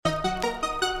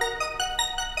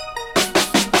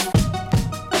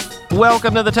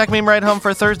Welcome to the Tech Meme Ride Home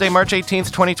for Thursday, March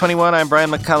 18th, 2021. I'm Brian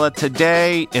McCullough.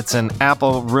 Today, it's an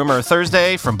Apple Rumor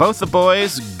Thursday from both the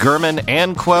boys, Gurman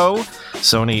and Kuo.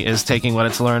 Sony is taking what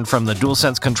it's learned from the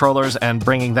DualSense controllers and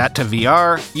bringing that to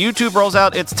VR. YouTube rolls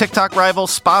out its TikTok rival.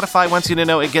 Spotify wants you to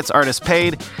know it gets artists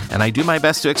paid. And I do my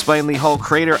best to explain the whole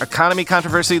creator economy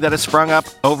controversy that has sprung up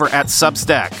over at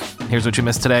Substack. Here's what you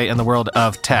missed today in the world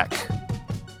of tech.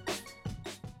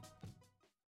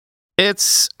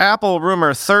 It's Apple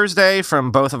Rumor Thursday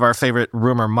from both of our favorite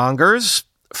rumor mongers.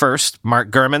 First, Mark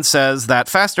Gurman says that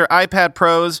faster iPad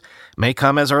Pros may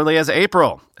come as early as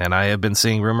April. And I have been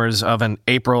seeing rumors of an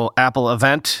April Apple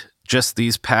event just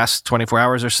these past 24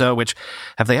 hours or so, which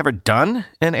have they ever done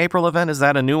an April event? Is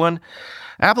that a new one?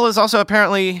 Apple is also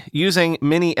apparently using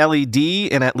mini LED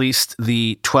in at least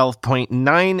the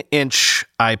 12.9-inch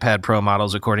iPad Pro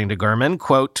models, according to Gurman.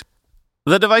 Quote,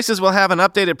 the devices will have an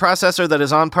updated processor that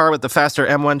is on par with the faster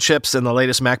M1 chips in the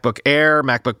latest MacBook Air,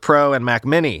 MacBook Pro, and Mac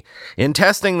Mini. In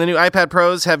testing, the new iPad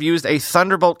Pros have used a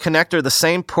Thunderbolt connector, the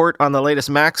same port on the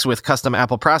latest Macs with custom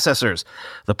Apple processors.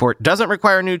 The port doesn't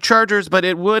require new chargers, but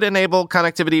it would enable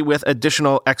connectivity with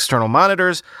additional external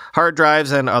monitors, hard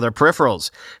drives, and other peripherals.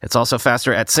 It's also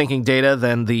faster at syncing data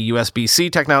than the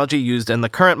USB-C technology used in the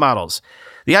current models.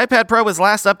 The iPad Pro was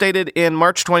last updated in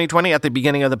March 2020 at the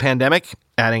beginning of the pandemic,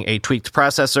 adding a tweaked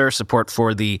processor, support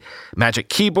for the Magic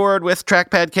Keyboard with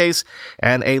trackpad case,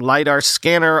 and a LiDAR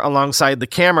scanner alongside the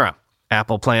camera.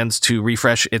 Apple plans to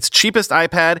refresh its cheapest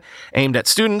iPad, aimed at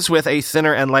students, with a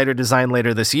thinner and lighter design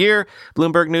later this year.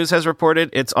 Bloomberg News has reported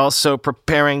it's also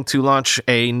preparing to launch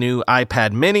a new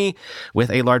iPad mini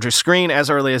with a larger screen as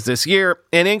early as this year,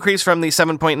 an increase from the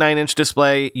 7.9-inch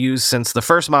display used since the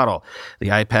first model. The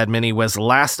iPad mini was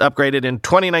last upgraded in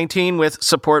 2019 with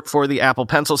support for the Apple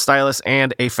Pencil stylus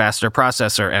and a faster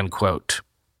processor, end quote.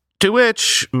 To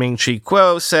which Ming-Chi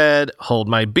Kuo said, hold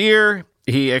my beer.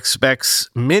 He expects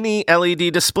mini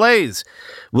LED displays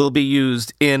will be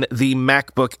used in the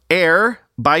MacBook Air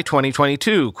by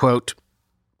 2022. Quote,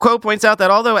 Kuo points out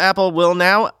that although Apple will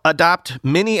now adopt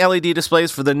mini LED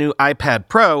displays for the new iPad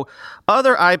Pro,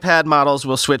 other iPad models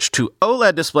will switch to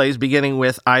OLED displays beginning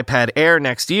with iPad Air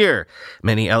next year.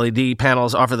 Mini LED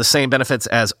panels offer the same benefits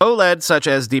as OLED, such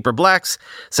as deeper blacks,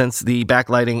 since the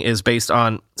backlighting is based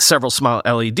on several small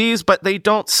LEDs, but they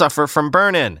don't suffer from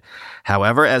burn-in.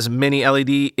 However, as mini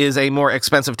LED is a more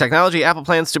expensive technology, Apple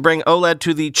plans to bring OLED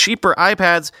to the cheaper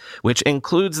iPads, which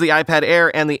includes the iPad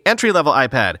Air and the entry-level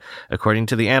iPad. According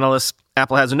to the analysts,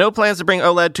 Apple has no plans to bring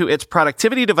OLED to its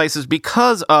productivity devices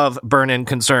because of burn-in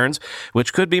concerns,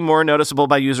 which could be more noticeable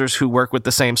by users who work with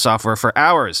the same software for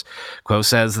hours. Kuo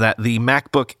says that the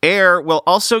MacBook Air will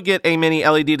also get a mini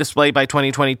LED display by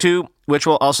 2022, which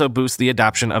will also boost the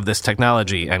adoption of this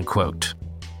technology, end quote.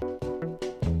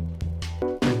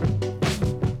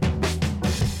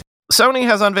 Sony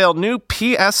has unveiled new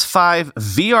PS5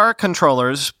 VR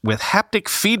controllers with haptic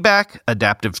feedback,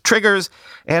 adaptive triggers,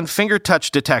 and finger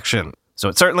touch detection. So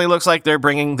it certainly looks like they're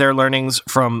bringing their learnings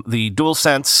from the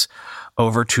DualSense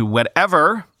over to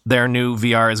whatever their new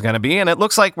VR is going to be. And it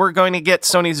looks like we're going to get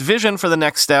Sony's vision for the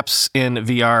next steps in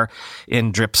VR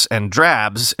in drips and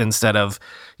drabs instead of,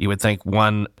 you would think,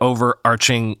 one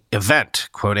overarching event,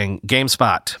 quoting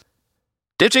GameSpot.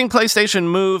 Ditching PlayStation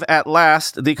Move at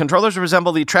last, the controllers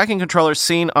resemble the tracking controllers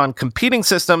seen on competing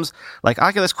systems like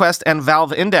Oculus Quest and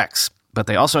Valve Index, but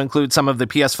they also include some of the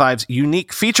PS5's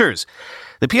unique features.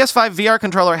 The PS5 VR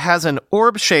controller has an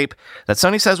orb shape that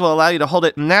Sony says will allow you to hold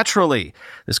it naturally.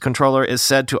 This controller is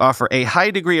said to offer a high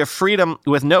degree of freedom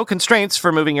with no constraints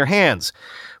for moving your hands.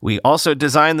 We also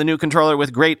designed the new controller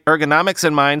with great ergonomics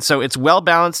in mind, so it's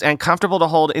well-balanced and comfortable to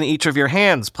hold in each of your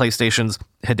hands, PlayStation's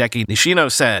Hideki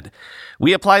Nishino said.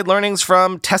 We applied learnings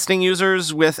from testing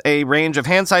users with a range of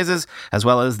hand sizes, as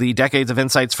well as the decades of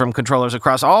insights from controllers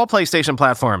across all PlayStation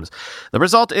platforms. The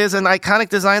result is an iconic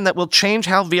design that will change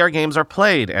how VR games are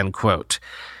played, end quote.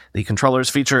 The controllers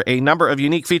feature a number of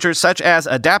unique features, such as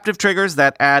adaptive triggers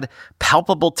that add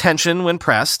palpable tension when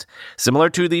pressed, similar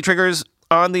to the triggers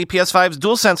on the PS5's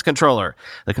DualSense controller.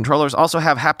 The controllers also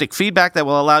have haptic feedback that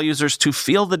will allow users to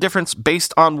feel the difference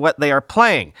based on what they are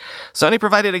playing. Sony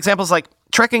provided examples like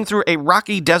trekking through a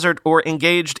rocky desert or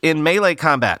engaged in melee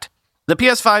combat. The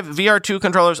PS5 VR2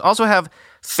 controllers also have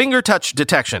finger touch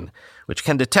detection, which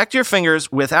can detect your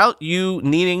fingers without you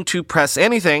needing to press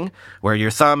anything where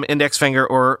your thumb, index finger,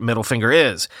 or middle finger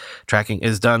is. Tracking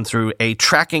is done through a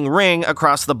tracking ring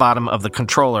across the bottom of the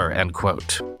controller, end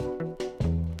quote.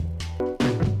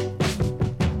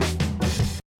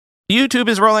 YouTube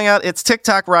is rolling out its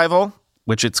TikTok rival,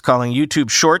 which it's calling YouTube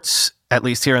Shorts, at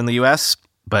least here in the US.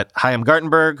 But Chaim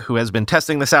Gartenberg, who has been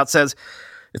testing this out, says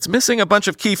It's missing a bunch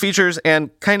of key features and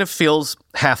kind of feels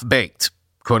half-baked,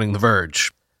 quoting The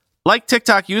Verge. Like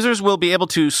TikTok, users will be able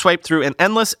to swipe through an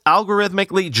endless,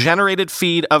 algorithmically generated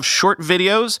feed of short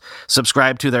videos,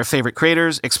 subscribe to their favorite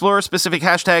creators, explore specific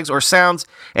hashtags or sounds,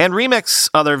 and remix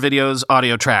other videos'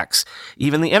 audio tracks.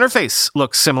 Even the interface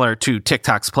looks similar to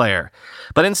TikTok's player.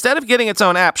 But instead of getting its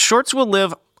own app, Shorts will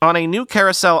live on a new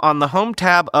carousel on the home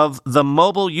tab of the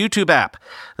mobile YouTube app.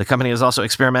 The company is also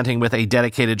experimenting with a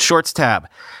dedicated Shorts tab.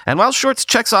 And while Shorts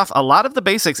checks off a lot of the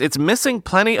basics, it's missing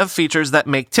plenty of features that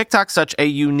make TikTok such a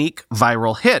unique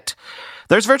viral hit.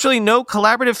 There's virtually no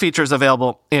collaborative features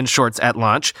available in Shorts at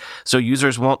launch, so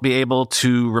users won't be able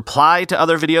to reply to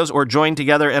other videos or join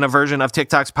together in a version of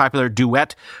TikTok's popular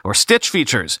Duet or Stitch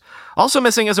features. Also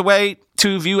missing is a way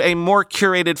to view a more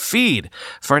curated feed.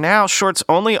 For now, Shorts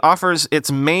only offers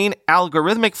its main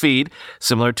algorithmic feed,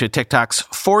 similar to TikTok's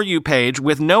For You page,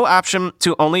 with no option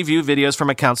to only view videos from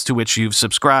accounts to which you've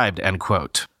subscribed, end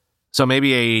quote. So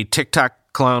maybe a TikTok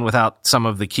clone without some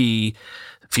of the key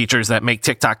features that make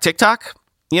TikTok TikTok?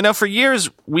 You know, for years,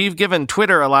 we've given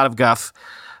Twitter a lot of guff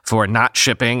for not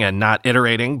shipping and not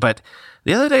iterating, but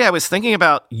the other day I was thinking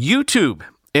about YouTube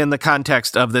in the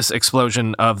context of this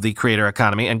explosion of the creator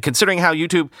economy, and considering how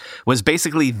YouTube was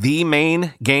basically the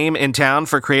main game in town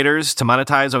for creators to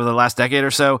monetize over the last decade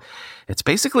or so, it's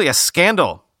basically a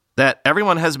scandal that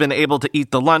everyone has been able to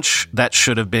eat the lunch that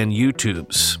should have been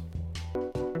YouTube's.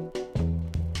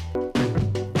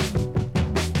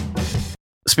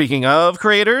 Speaking of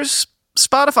creators,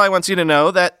 Spotify wants you to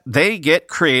know that they get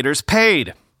creators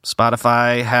paid.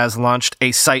 Spotify has launched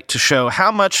a site to show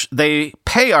how much they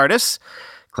pay artists,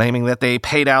 claiming that they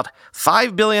paid out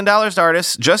 $5 billion to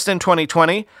artists just in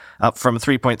 2020, up from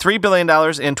 $3.3 billion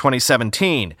in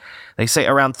 2017. They say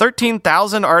around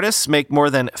 13,000 artists make more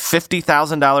than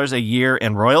 $50,000 a year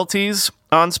in royalties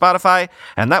on Spotify,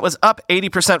 and that was up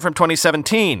 80% from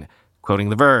 2017, quoting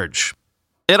The Verge.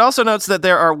 It also notes that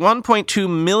there are 1.2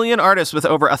 million artists with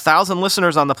over 1,000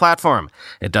 listeners on the platform.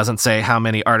 It doesn't say how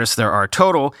many artists there are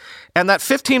total, and that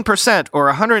 15%, or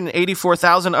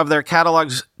 184,000 of their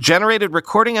catalogs, generated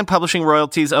recording and publishing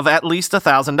royalties of at least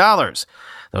 $1,000.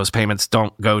 Those payments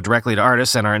don't go directly to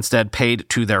artists and are instead paid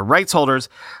to their rights holders,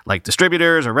 like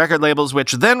distributors or record labels,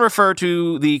 which then refer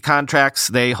to the contracts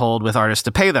they hold with artists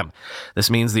to pay them. This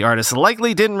means the artists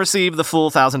likely didn't receive the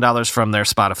full $1,000 from their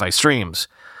Spotify streams.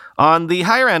 On the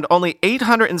higher end, only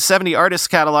 870 artists'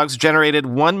 catalogs generated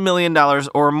 $1 million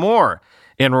or more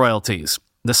in royalties.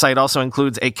 The site also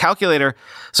includes a calculator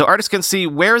so artists can see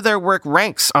where their work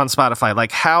ranks on Spotify,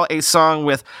 like how a song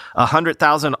with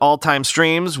 100,000 all-time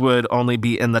streams would only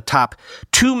be in the top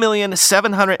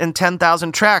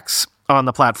 2,710,000 tracks on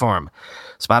the platform.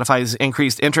 Spotify's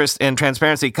increased interest in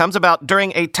transparency comes about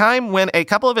during a time when a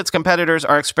couple of its competitors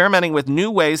are experimenting with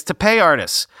new ways to pay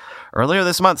artists. Earlier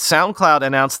this month, SoundCloud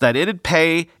announced that it'd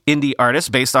pay indie artists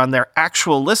based on their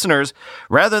actual listeners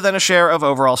rather than a share of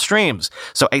overall streams.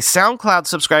 So a SoundCloud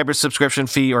subscriber's subscription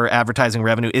fee or advertising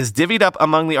revenue is divvied up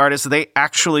among the artists they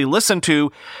actually listen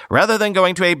to rather than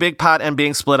going to a big pot and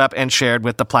being split up and shared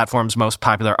with the platform's most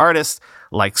popular artists,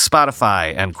 like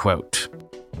Spotify, end quote.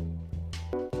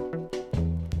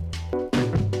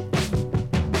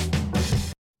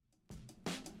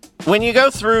 When you go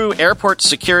through airport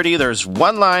security, there's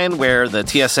one line where the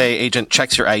TSA agent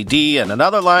checks your ID and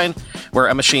another line where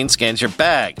a machine scans your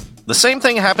bag. The same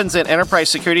thing happens in enterprise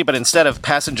security, but instead of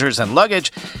passengers and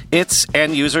luggage, it's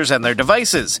end users and their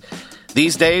devices.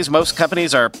 These days, most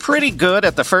companies are pretty good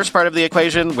at the first part of the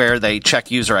equation where they check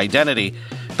user identity,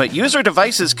 but user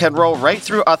devices can roll right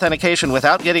through authentication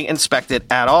without getting inspected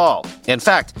at all. In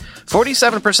fact,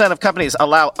 47% of companies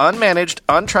allow unmanaged,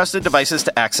 untrusted devices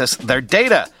to access their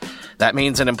data. That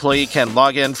means an employee can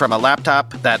log in from a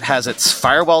laptop that has its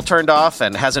firewall turned off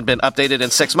and hasn't been updated in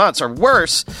 6 months, or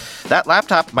worse, that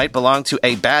laptop might belong to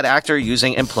a bad actor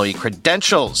using employee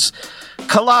credentials.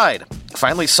 Kolide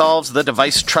finally solves the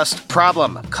device trust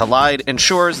problem. Kolide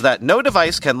ensures that no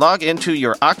device can log into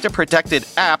your Okta-protected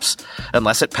apps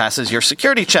unless it passes your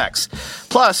security checks.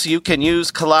 Plus, you can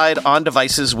use Kolide on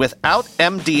devices without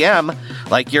MDM,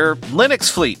 like your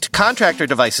Linux fleet, contractor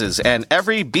devices, and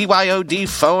every BYOD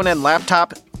phone and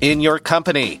laptop in your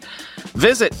company.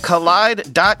 Visit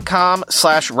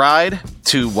kolide.com/ride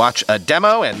to watch a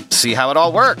demo and see how it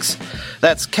all works.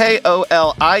 That's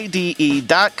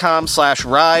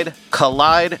KOLIDE.com/ride,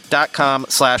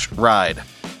 kolide.com/ride.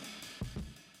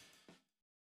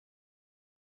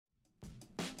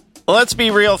 Let's be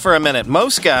real for a minute.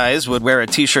 Most guys would wear a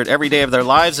t-shirt every day of their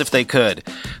lives if they could.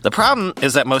 The problem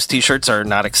is that most t-shirts are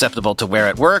not acceptable to wear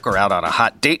at work or out on a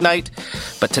hot date night.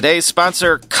 But today's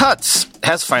sponsor, Cuts,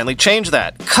 has finally changed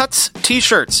that. Cuts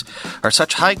t-shirts are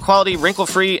such high-quality,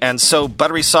 wrinkle-free, and so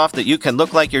buttery soft that you can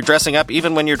look like you're dressing up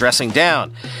even when you're dressing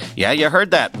down. Yeah, you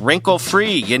heard that.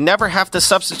 Wrinkle-free. You never have to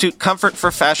substitute comfort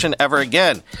for fashion ever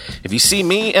again. If you see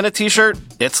me in a t-shirt,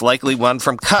 it's likely one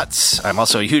from Cuts. I'm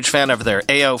also a huge fan of their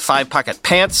AO 5-pocket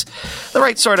pants. The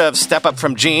right sort of step up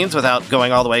from jeans without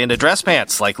going all the way into dress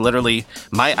pants, like literally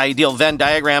my ideal Venn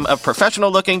diagram of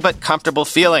professional looking but comfortable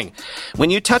feeling. When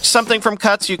you touch something from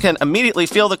Cuts, you can immediately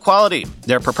feel the quality.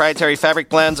 Their proprietary fabric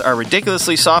blends are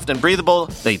ridiculously soft and breathable,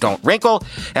 they don't wrinkle,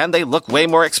 and they look way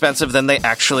more expensive than they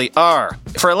actually are.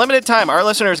 For a limited time, our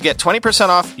listeners get 20%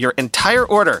 off your entire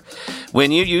order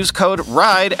when you use code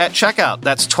RIDE at checkout.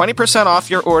 That's 20% off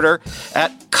your order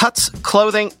at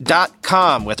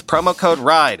cutsclothing.com with promo code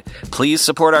RIDE. Please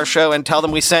support our show and tell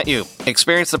them we sent you.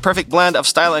 Experience the perfect blend of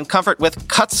style and comfort with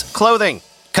Cuts Clothing.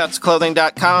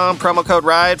 Cutsclothing.com, promo code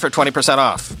RIDE for 20%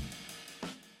 off.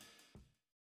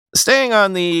 Staying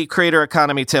on the creator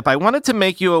economy tip, I wanted to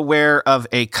make you aware of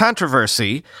a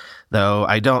controversy, though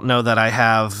I don't know that I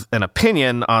have an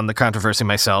opinion on the controversy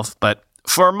myself, but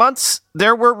for months,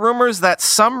 there were rumors that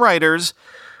some writers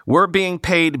were being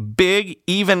paid big,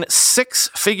 even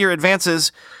six-figure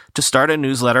advances to start a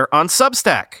newsletter on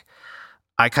Substack.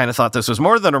 I kind of thought this was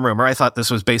more than a rumor. I thought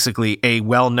this was basically a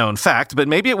well-known fact, but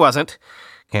maybe it wasn't.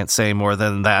 Can't say more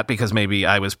than that because maybe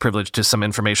I was privileged to some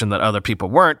information that other people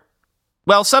weren't.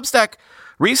 Well, Substack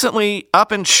recently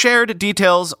up and shared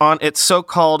details on its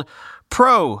so-called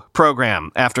Pro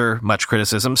program after much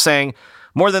criticism, saying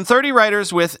more than 30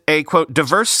 writers with a, quote,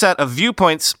 diverse set of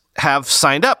viewpoints have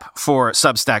signed up for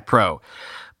Substack Pro.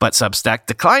 But Substack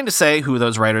declined to say who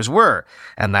those writers were,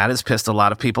 and that has pissed a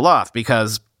lot of people off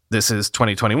because this is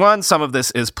 2021. Some of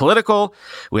this is political,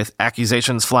 with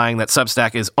accusations flying that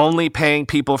Substack is only paying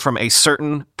people from a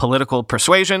certain political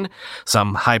persuasion.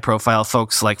 Some high-profile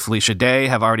folks like Felicia Day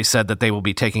have already said that they will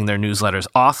be taking their newsletters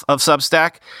off of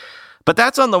Substack. But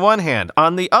that's on the one hand.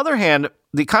 On the other hand,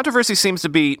 the controversy seems to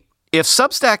be if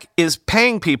Substack is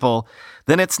paying people,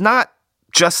 then it's not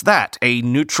just that, a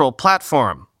neutral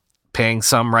platform. Paying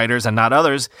some writers and not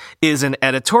others is an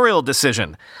editorial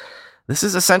decision. This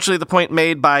is essentially the point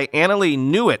made by Annalee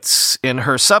Newitz in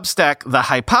her Substack, The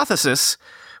Hypothesis,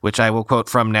 which I will quote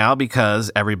from now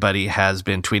because everybody has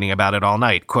been tweeting about it all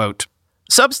night. Quote,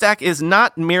 Substack is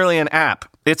not merely an app.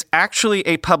 It's actually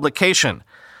a publication.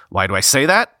 Why do I say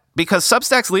that? Because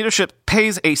Substack's leadership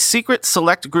pays a secret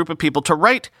select group of people to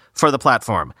write for the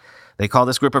platform. They call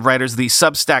this group of writers the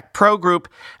Substack Pro Group,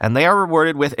 and they are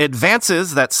rewarded with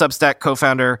advances that Substack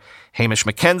co-founder Hamish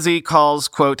McKenzie calls,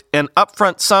 quote, an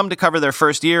upfront sum to cover their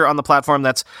first year on the platform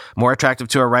that's more attractive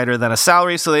to a writer than a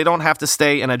salary, so they don't have to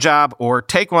stay in a job or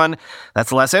take one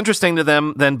that's less interesting to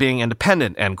them than being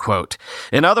independent, end quote.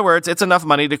 In other words, it's enough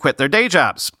money to quit their day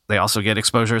jobs. They also get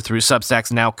exposure through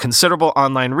Substack's now considerable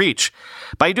online reach.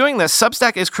 By doing this,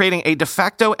 Substack is creating a de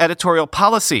facto editorial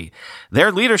policy.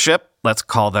 Their leadership, let's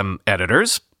call them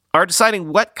editors, are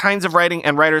deciding what kinds of writing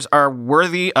and writers are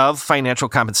worthy of financial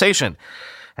compensation.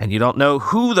 And you don't know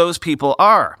who those people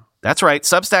are. That's right,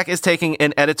 Substack is taking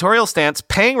an editorial stance,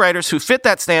 paying writers who fit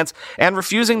that stance, and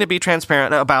refusing to be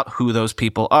transparent about who those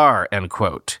people are, end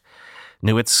quote.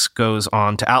 Newitz goes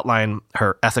on to outline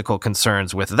her ethical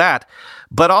concerns with that,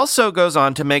 but also goes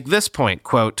on to make this point,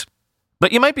 quote,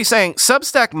 but you might be saying,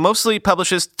 Substack mostly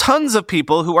publishes tons of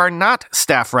people who are not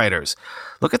staff writers.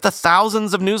 Look at the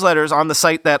thousands of newsletters on the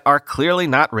site that are clearly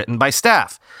not written by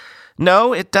staff.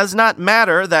 No, it does not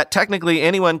matter that technically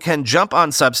anyone can jump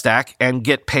on Substack and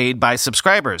get paid by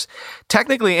subscribers.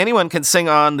 Technically, anyone can sing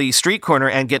on the street corner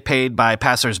and get paid by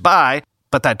passersby,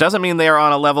 but that doesn't mean they are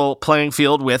on a level playing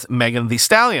field with Megan Thee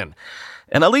Stallion.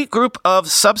 An elite group of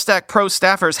Substack Pro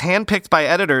staffers handpicked by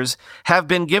editors have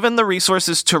been given the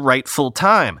resources to write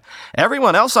full-time.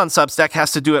 Everyone else on Substack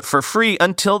has to do it for free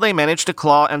until they manage to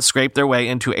claw and scrape their way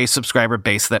into a subscriber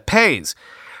base that pays.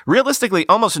 Realistically,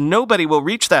 almost nobody will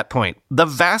reach that point. The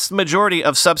vast majority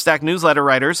of Substack newsletter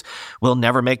writers will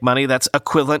never make money that's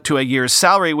equivalent to a year's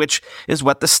salary, which is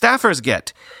what the staffers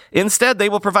get. Instead, they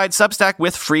will provide Substack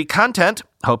with free content,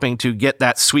 hoping to get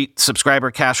that sweet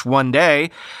subscriber cash one day,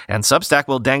 and Substack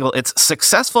will dangle its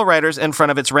successful writers in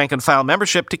front of its rank-and-file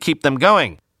membership to keep them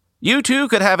going. You too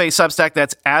could have a Substack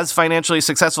that's as financially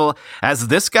successful as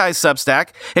this guy's Substack,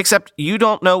 except you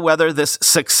don't know whether this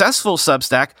successful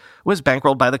Substack was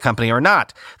bankrolled by the company or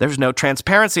not. There's no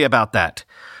transparency about that.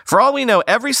 For all we know,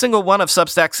 every single one of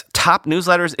Substack's top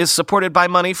newsletters is supported by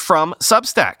money from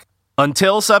Substack.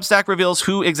 Until Substack reveals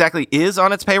who exactly is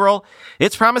on its payroll,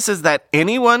 its promises that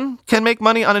anyone can make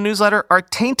money on a newsletter are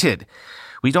tainted.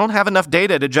 We don't have enough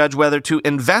data to judge whether to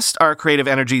invest our creative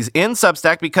energies in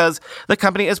Substack because the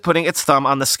company is putting its thumb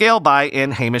on the scale by,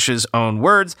 in Hamish's own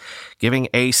words, giving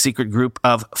a secret group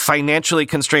of financially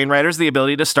constrained writers the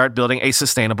ability to start building a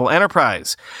sustainable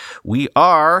enterprise. We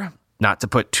are, not to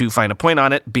put too fine a point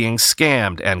on it, being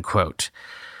scammed, end quote.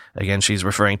 Again, she's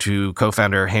referring to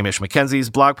co-founder Hamish Mackenzie's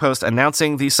blog post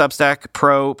announcing the Substack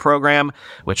Pro program,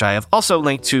 which I have also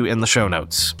linked to in the show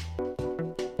notes.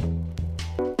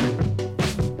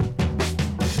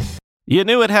 You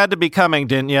knew it had to be coming,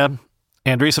 didn't you?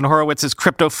 Andreessen Horowitz's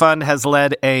crypto fund has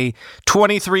led a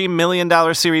 $23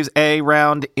 million Series A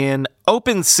round in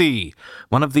OpenSea,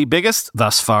 one of the biggest,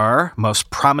 thus far, most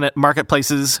prominent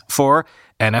marketplaces for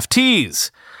NFTs.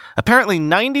 Apparently,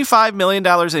 $95 million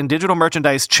in digital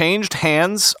merchandise changed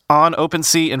hands on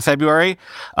OpenSea in February,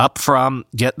 up from,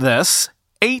 get this,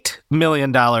 $8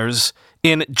 million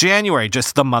in January,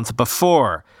 just the month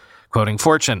before. Quoting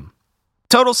Fortune.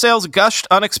 Total sales gushed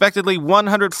unexpectedly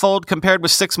 100-fold compared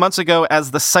with 6 months ago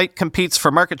as the site competes for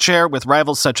market share with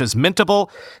rivals such as Mintable,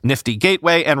 Nifty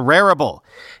Gateway, and Rarible.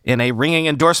 In a ringing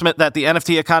endorsement that the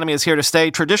NFT economy is here to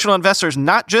stay, traditional investors,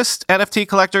 not just NFT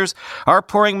collectors, are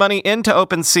pouring money into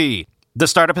OpenSea. The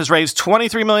startup has raised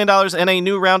 $23 million in a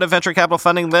new round of venture capital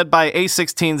funding led by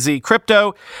A16Z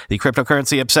Crypto, the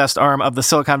cryptocurrency-obsessed arm of the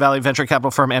Silicon Valley venture capital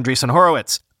firm Andreessen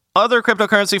Horowitz. Other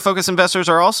cryptocurrency-focused investors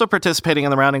are also participating in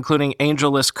the round, including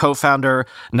AngelList co-founder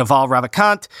Naval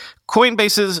Ravikant,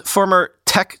 Coinbase's former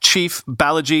tech chief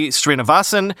Balaji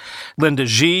Srinivasan, Linda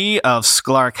Xi of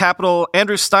Sklar Capital,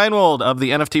 Andrew Steinwald of the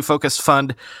NFT-focused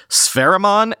fund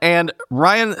Spheramon, and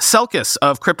Ryan Selkis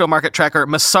of crypto market tracker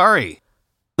Masari.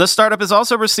 The startup is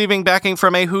also receiving backing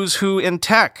from a who's who in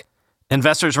tech.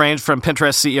 Investors range from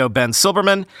Pinterest CEO Ben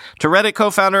Silbermann to Reddit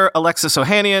co-founder Alexis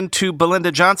Ohanian to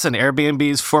Belinda Johnson,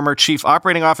 Airbnb's former chief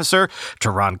operating officer, to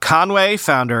Ron Conway,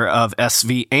 founder of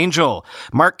SV Angel,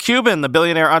 Mark Cuban, the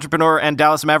billionaire entrepreneur and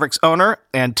Dallas Mavericks owner,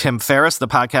 and Tim Ferriss, the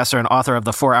podcaster and author of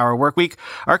The 4-Hour Workweek,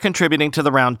 are contributing to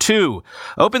the round too.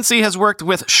 OpenSea has worked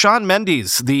with Shawn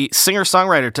Mendes, the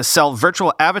singer-songwriter, to sell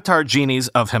virtual avatar genies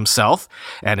of himself,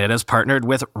 and it has partnered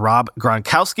with Rob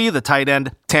Gronkowski, the tight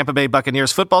end Tampa Bay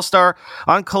Buccaneers football star,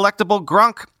 on collectible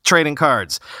Gronk trading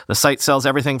cards. The site sells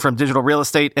everything from digital real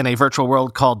estate in a virtual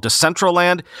world called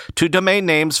Decentraland to domain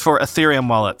names for Ethereum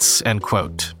wallets, end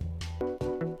quote.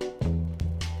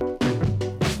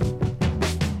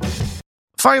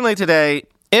 Finally today,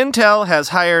 Intel has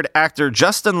hired actor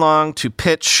Justin Long to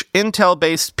pitch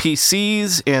Intel-based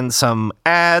PCs in some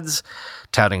ads,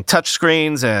 touting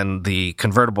touchscreens and the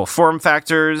convertible form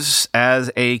factors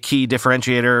as a key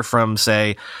differentiator from,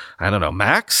 say,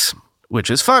 Macs, which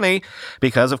is funny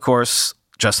because, of course,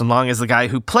 Justin Long is the guy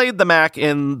who played the Mac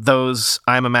in those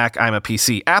I'm a Mac, I'm a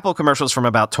PC Apple commercials from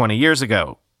about 20 years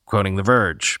ago, quoting The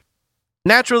Verge.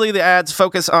 Naturally, the ads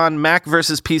focus on Mac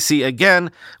versus PC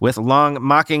again, with Long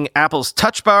mocking Apple's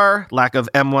Touch Bar, lack of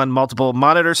M1 multiple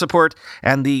monitor support,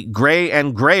 and the gray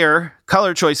and grayer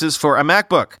color choices for a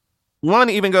MacBook.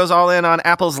 One even goes all in on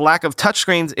Apple's lack of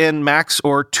touchscreens in Macs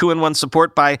or 2-in-1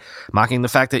 support by mocking the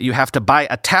fact that you have to buy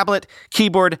a tablet,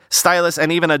 keyboard, stylus,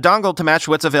 and even a dongle to match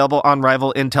what's available on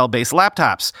rival Intel-based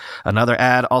laptops. Another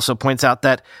ad also points out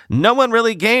that no one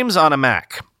really games on a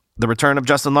Mac. The return of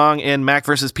Justin Long in Mac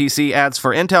vs. PC ads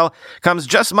for Intel comes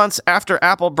just months after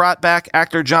Apple brought back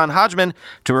actor John Hodgman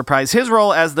to reprise his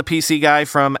role as the PC guy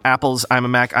from Apple's I'm a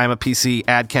Mac, I'm a PC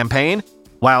ad campaign.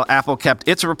 While Apple kept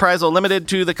its reprisal limited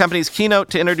to the company's keynote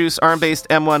to introduce ARM-based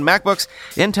M1 MacBooks,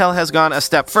 Intel has gone a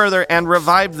step further and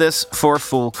revived this for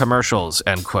full commercials,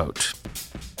 end quote.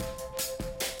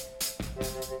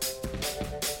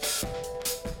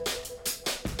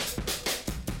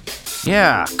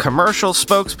 Yeah, commercial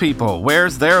spokespeople.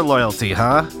 Where's their loyalty,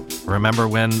 huh? Remember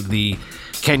when the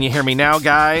Can You Hear Me Now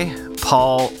guy,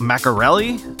 Paul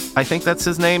Macarelli, I think that's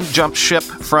his name, jumped ship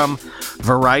from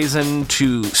Verizon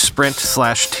to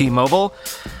Sprint/T-Mobile?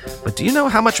 But do you know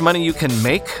how much money you can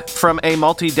make from a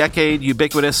multi-decade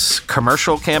ubiquitous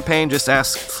commercial campaign? Just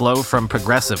ask Flo from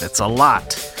Progressive. It's a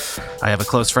lot. I have a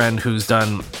close friend who's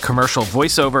done commercial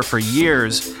voiceover for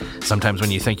years. Sometimes when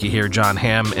you think you hear John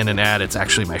Hamm in an ad, it's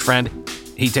actually my friend.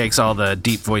 He takes all the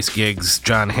deep voice gigs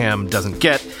John Hamm doesn't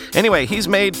get. Anyway, he's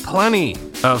made plenty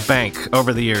of bank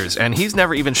over the years, and he's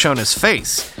never even shown his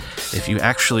face. If you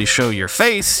actually show your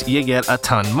face, you get a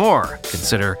ton more.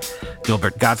 Consider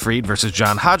Gilbert Gottfried versus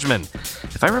John Hodgman.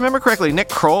 If I remember correctly, Nick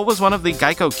Kroll was one of the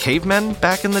Geico cavemen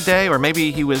back in the day, or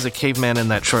maybe he was a caveman in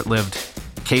that short-lived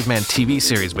Caveman TV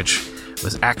series, which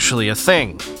was actually a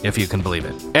thing, if you can believe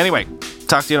it. Anyway,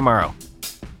 Talk to you tomorrow.